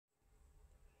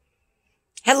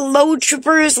Hello,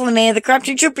 troopers. Linnea the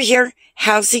Crafty Trooper here.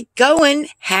 How's it going?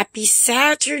 Happy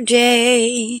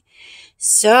Saturday.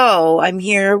 So, I'm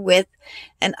here with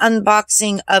an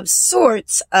unboxing of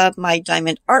sorts of my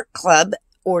Diamond Art Club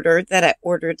order that I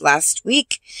ordered last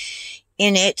week.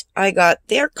 In it, I got,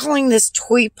 they're calling this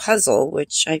toy puzzle,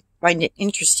 which I find an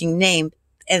interesting name.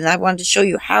 And I wanted to show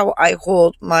you how I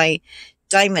hold my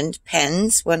diamond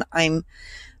pens when I'm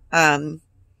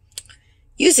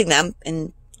using them.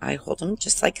 And I hold them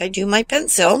just like I do my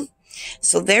pencil.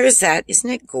 So there's that. Isn't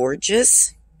it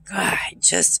gorgeous? God,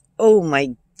 just, oh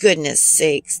my goodness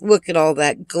sakes. Look at all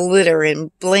that glitter and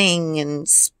bling and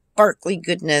sparkly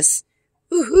goodness.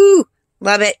 Woohoo!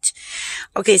 Love it.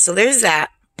 Okay, so there's that.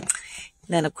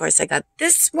 Then, of course, I got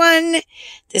this one.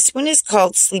 This one is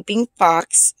called Sleeping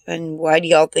Fox. And why do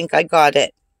y'all think I got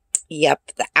it?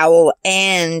 Yep, the owl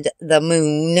and the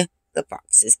moon. The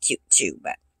fox is cute too,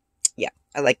 but yeah,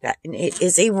 I like that. And it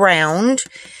is a round.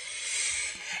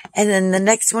 And then the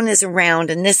next one is a round.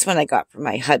 And this one I got from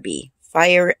my hubby.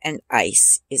 Fire and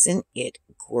Ice. Isn't it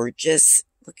gorgeous?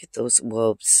 Look at those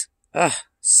wolves. Oh,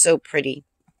 so pretty.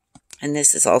 And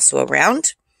this is also a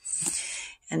round.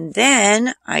 And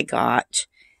then I got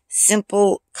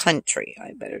Simple Country.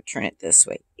 I better turn it this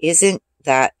way. Isn't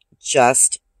that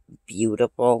just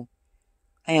beautiful?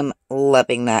 I am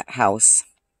loving that house.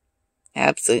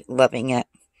 Absolutely loving it.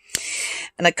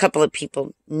 And a couple of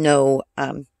people know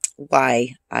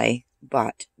why I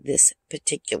bought this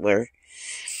particular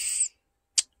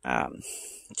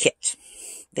kit.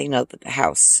 They know that the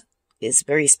house is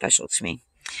very special to me.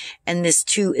 And this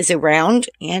too is a round,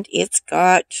 and it's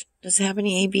got, does it have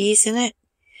any ABs in it?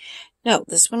 No,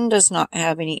 this one does not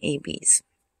have any ABs.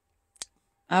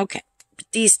 Okay, but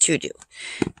these two do.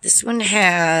 This one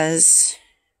has,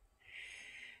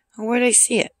 oh, where did I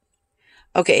see it?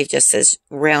 Okay, it just says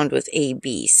round with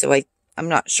AB, so I'm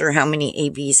not sure how many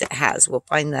ABs it has. We'll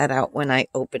find that out when I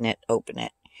open it.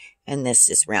 And this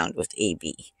is round with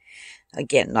AB.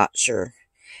 Again, not sure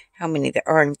how many there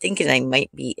are. I'm thinking I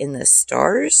might be in the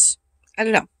stars. I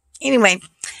don't know. Anyway,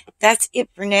 that's it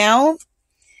for now.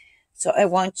 So I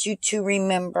want you to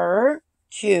remember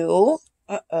to,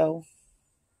 where'd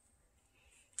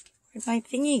my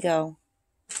thingy go?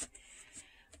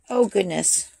 Oh,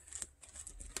 goodness.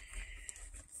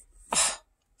 Oh,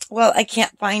 well, I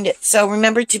can't find it. So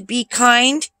remember to be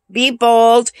kind, be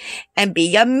bold, and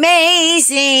be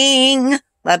amazing.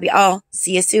 Love you all.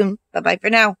 See you soon. Bye-bye for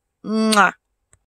now. Mwah.